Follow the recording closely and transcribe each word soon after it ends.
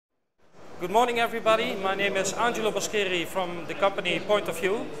Good morning everybody, my name is Angelo Boscheri from the company Point of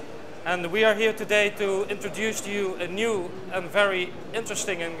View, and we are here today to introduce to you a new and very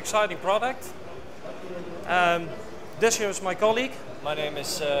interesting and exciting product. This here is my colleague. My name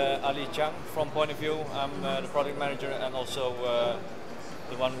is Ali Chang from Point of View. I'm the product manager and also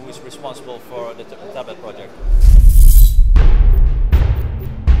the one who is responsible for the tablet project.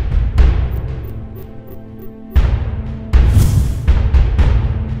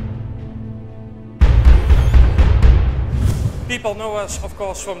 People know us, of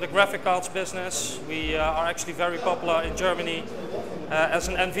course, from the graphic cards business. We are actually very popular in Germany as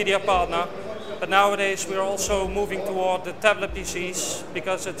an NVIDIA partner. But nowadays we are also moving toward the tablet PCs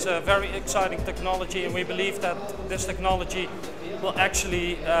because it's a very exciting technology, and we believe that this technology will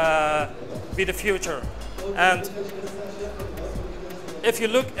actually be the future. And if you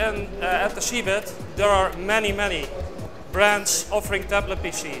look at the CeBIT, there are many brands offering tablet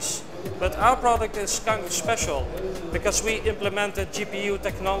PCs. But our product is kind of special because we implemented GPU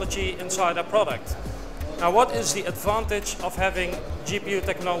technology inside our product. Now, what is the advantage of having GPU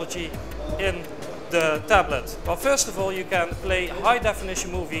technology in the tablet? Well, first of all, you can play high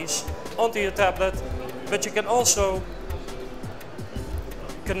definition movies onto your tablet, but you can also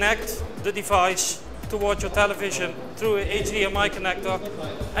connect the device towards your television through an HDMI connector,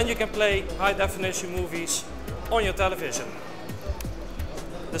 and you can play high definition movies on your television.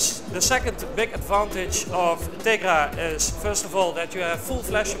 The second big advantage of Tegra is, first of all, that you have full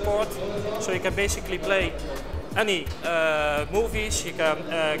flash support, so you can basically play any movies, you can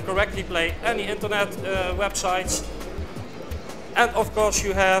correctly play any internet websites, and of course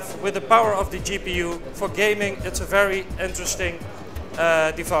you have, with the power of the GPU, for gaming, it's a very interesting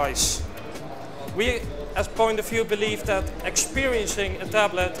device. We, as Point of View, believe that experiencing a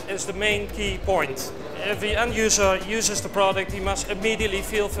tablet is the main key point. If the end user uses the product, he must immediately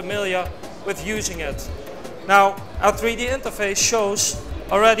feel familiar with using it. Now, our 3D interface shows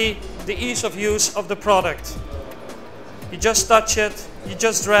already the ease of use of the product. You just touch it, you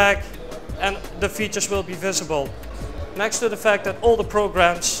just drag, and the features will be visible. Next to the fact that all the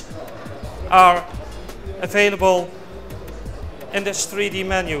programs are available in this 3D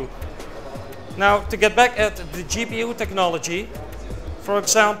menu. Now, to get back at the GPU technology, for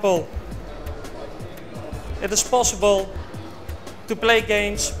example, it is possible to play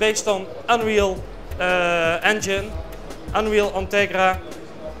games based on Unreal engine, Unreal on Tegra.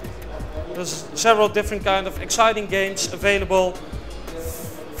 There's several different kind of exciting games available,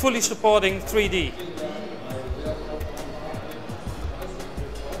 fully supporting 3D.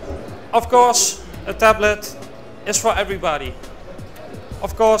 Of course, a tablet is for everybody.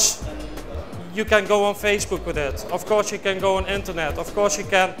 Of course, you can go on Facebook with it. Of course, you can go on internet. Of course, you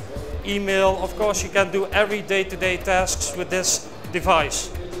can email. Of course, you can do every day-to-day tasks with this device.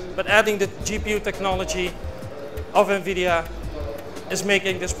 But adding the GPU technology of NVIDIA is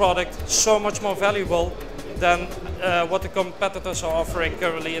making this product so much more valuable than what the competitors are offering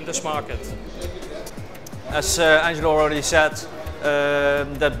currently in this market. As Angelo already said,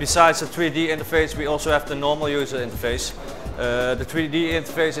 that besides the 3D interface, we also have the normal user interface. The 3D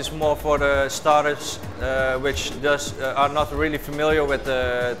interface is more for the starters, which are not really familiar with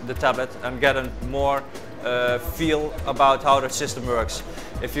the tablet and get a more feel about how the system works.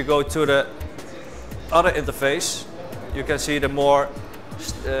 If you go to the other interface, you can see the more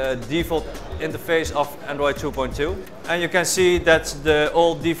default interface of Android 2.2, and you can see that the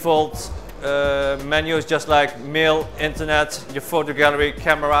old default menus, just like mail, internet, your photo gallery,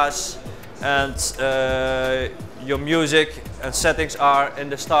 cameras, and your music and settings are in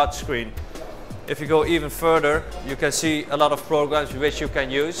the start screen. If you go even further, you can see a lot of programs which you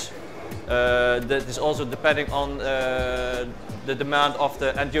can use. That is also depending on the demand of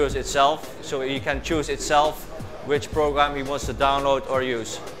the end user itself, so he can choose itself which program he wants to download or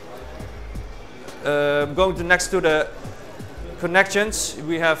use. Going to next to the connections,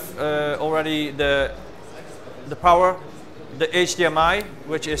 we have already the power, the HDMI,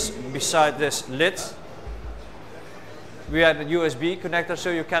 which is beside this lid. We have a USB connector,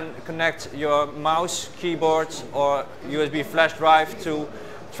 so you can connect your mouse, keyboard, or USB flash drive to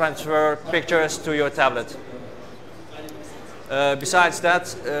transfer pictures to your tablet. Besides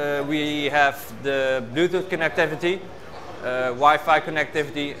that, we have the Bluetooth connectivity, Wi-Fi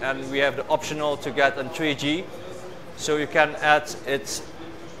connectivity, and we have the optional to get a 3G, so you can add it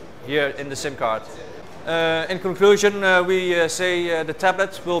here in the SIM card. In conclusion, we say the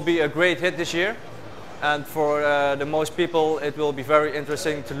tablet will be a great hit this year, and for the most people it will be very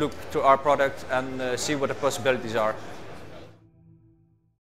interesting to look to our product and see what the possibilities are.